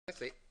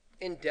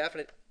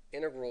indefinite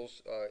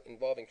integrals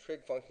involving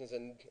trig functions,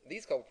 and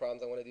these couple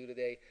problems I want to do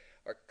today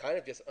are kind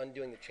of just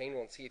undoing the chain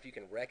rule and see if you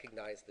can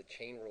recognize the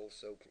chain rule.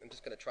 So I'm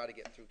just going to try to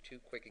get through two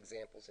quick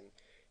examples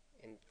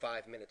in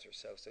 5 minutes or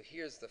so. So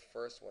here's the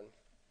first one.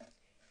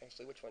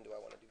 Actually, which one do I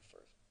want to do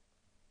first?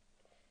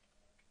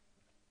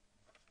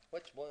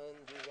 Which one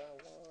do I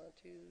want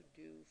to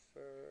do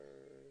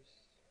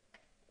first?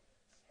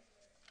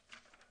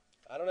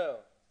 I don't know.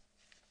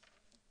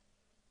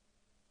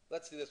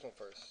 Let's do this one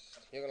first.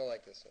 You're going to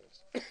like this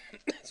one.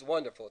 It's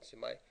wonderful. It's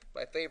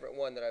my favorite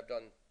one that I've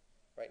done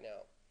right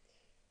now.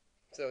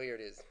 So here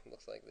it is. It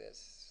looks like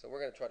this. So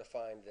we're going to try to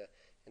find the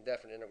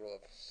indefinite integral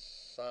of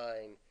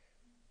sine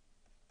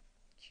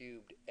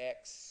cubed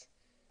x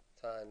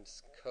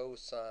times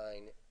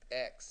cosine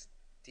x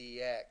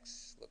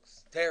dx.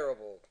 Looks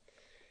terrible.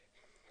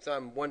 So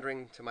I'm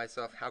wondering to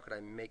myself, how could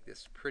I make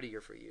this prettier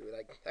for you?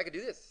 Like, I could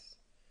do this.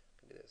 I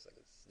could do this. I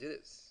could do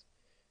this.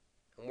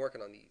 I'm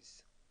working on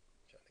these.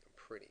 I'm trying to make them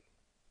pretty.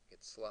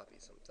 Get sloppy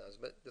sometimes,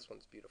 but this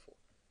one's beautiful.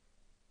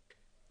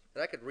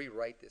 And I could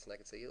rewrite this, and I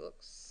could say, look,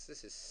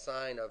 this is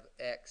sine of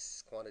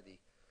x quantity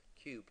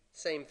cubed.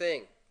 Same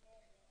thing.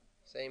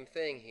 Same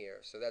thing here.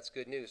 So that's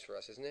good news for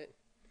us, isn't it?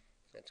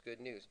 That's good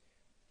news.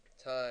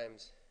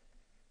 Times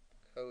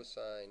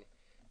cosine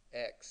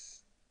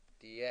x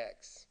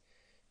dx.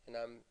 And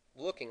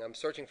I'm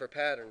searching for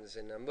patterns,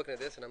 and I'm looking at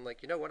this, and I'm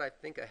like, you know what I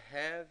think I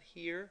have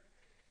here?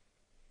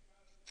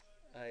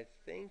 I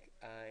think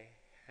I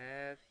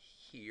have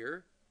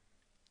here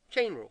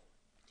chain rule.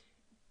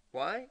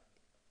 Why?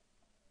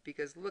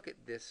 Because look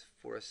at this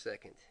for a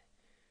second.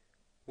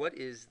 What's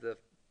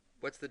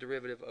the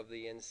derivative of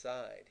the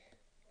inside?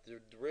 The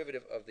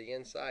derivative of the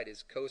inside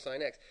is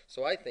cosine x.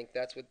 So I think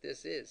that's what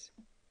this is.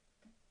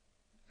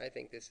 I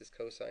think this is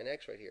cosine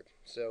x right here.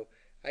 So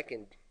I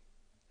can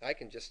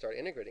just start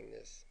integrating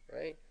this,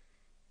 right?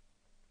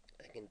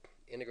 I can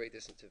integrate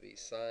this into be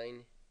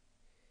sine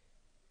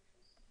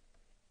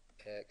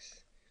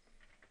x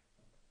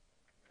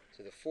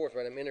to the fourth,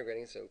 right? I'm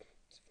integrating, so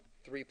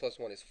 3 plus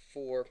 1 is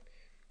 4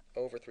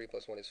 over 3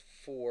 plus 1 is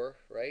 4,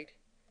 right?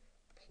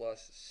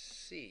 Plus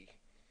c.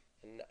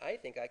 And I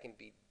think I can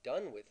be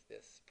done with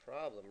this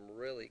problem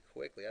really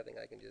quickly. I think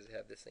I can just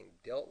have this thing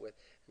dealt with,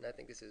 and I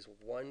think this is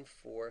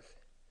 1/4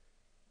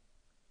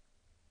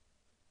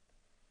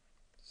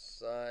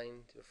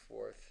 sine to the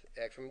fourth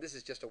x. I mean, this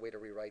is just a way to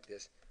rewrite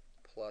this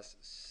plus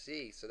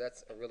c. So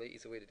that's a really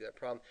easy way to do that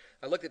problem.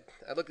 I looked at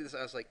this.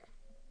 I was like,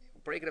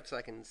 break it up so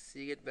I can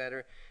see it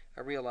better.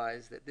 I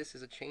realized that this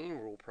is a chain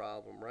rule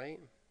problem, right?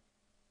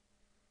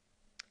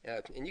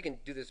 And you can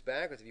do this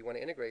backwards if you want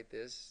to integrate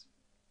this,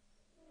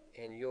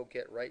 and you'll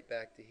get right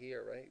back to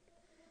here, right?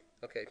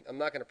 Okay, I'm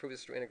not going to prove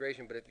this through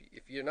integration, but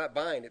if you're not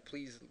buying it,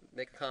 please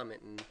make a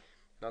comment, and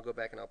I'll go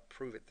back and I'll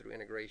prove it through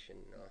integration.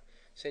 I'll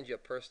send you a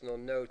personal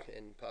note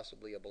and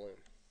possibly a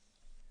balloon.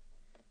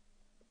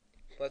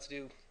 Let's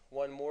do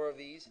one more of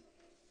these,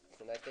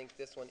 and I think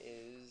this one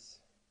is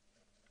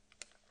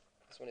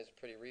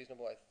pretty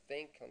reasonable. I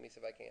think. Let me see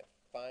if I can't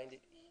find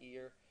it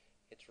here.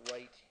 It's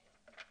right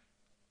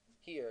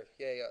here.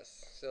 Yeah,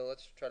 yes. So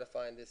let's try to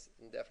find this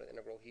indefinite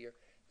integral here.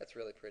 That's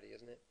really pretty,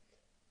 isn't it?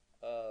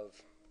 Of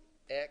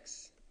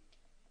x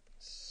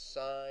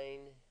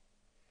sine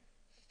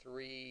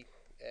 3x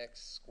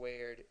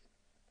squared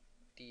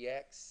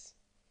dx.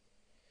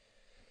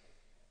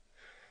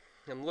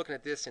 I'm looking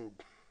at this, and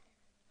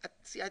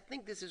I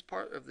think this is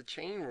part of the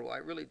chain rule. I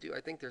really do.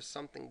 I think there's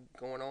something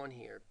going on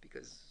here,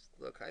 because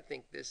look, I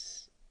think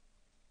this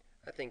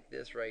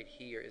right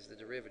here is the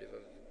derivative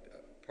of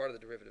part of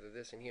the derivative of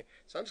this in here.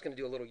 So I'm just going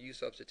to do a little u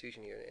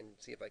substitution here and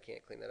see if I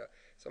can't clean that up.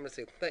 So I'm going to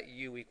say let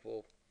u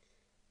equal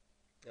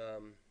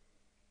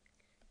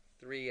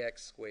 3x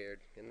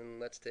squared, and then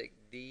let's take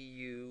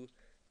du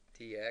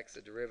dx,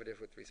 the derivative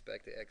with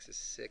respect to x is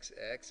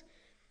 6x.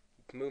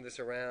 Move this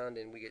around,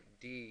 and we get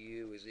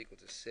du is equal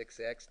to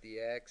 6x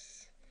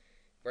dx.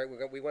 Right,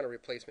 we want a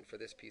replacement for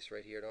this piece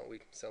right here, don't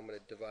we? So I'm going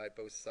to divide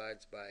both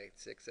sides by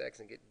 6x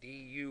and get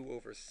du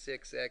over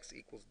 6x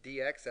equals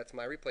dx. That's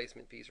my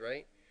replacement piece,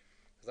 right?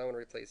 Because I want to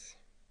replace.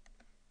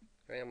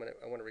 Right, I want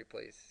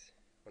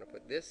to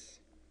put this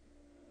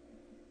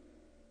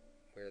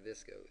where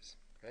this goes,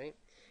 right?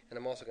 And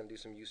I'm also going to do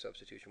some u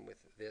substitution with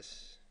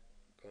this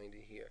going to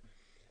here.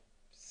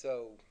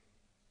 So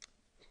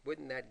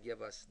wouldn't that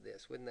give us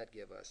this? Wouldn't that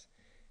give us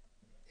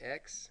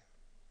x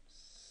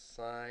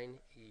sine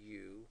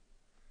u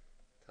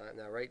time,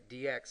 now right,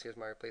 dx, here's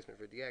my replacement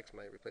for dx.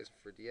 My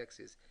replacement for dx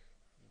is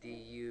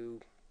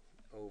du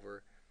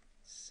over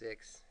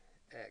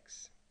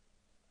 6x.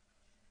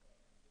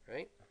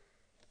 Right?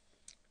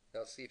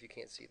 Now see if you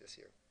can't see this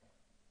here.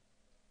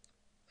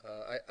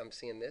 I'm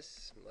seeing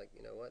this. I'm like,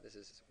 you know what? This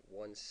is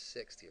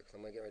 1/6 here. So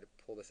I'm going to get ready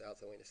to pull this out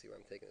so I want to see where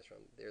I'm taking this from.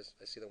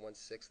 I see the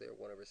 1/6 there,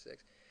 1 over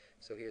 6.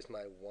 So here's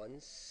my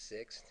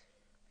 1/6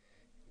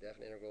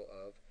 definite integral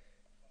of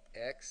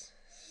x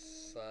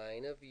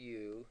sine of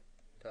u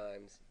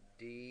times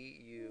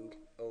du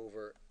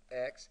over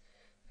x.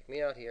 Check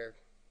me out here.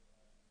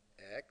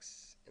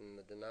 X in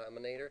the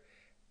denominator,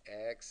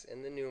 x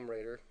in the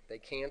numerator. They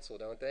cancel,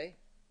 don't they?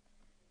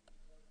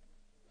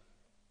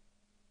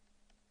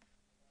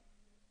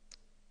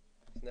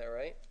 Isn't that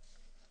right?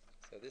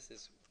 So this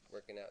is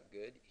working out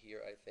good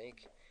here, I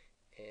think.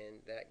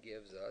 And that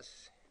gives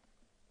us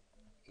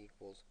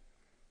equals.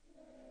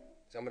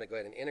 So I'm going to go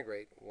ahead and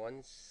integrate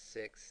 1/6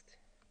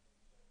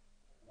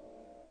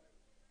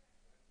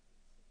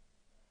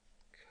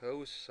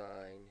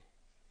 cosine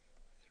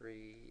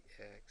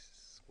 3x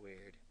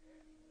squared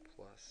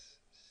plus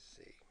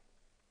c.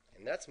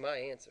 And that's my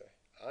answer.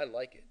 I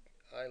like it.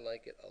 I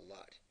like it a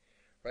lot.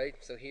 Right?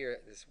 So here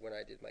is when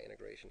I did my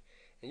integration.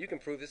 And you can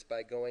prove this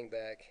by going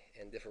back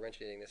and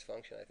differentiating this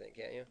function, I think,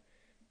 can't you?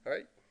 All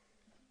right?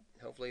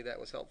 Hopefully that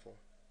was helpful.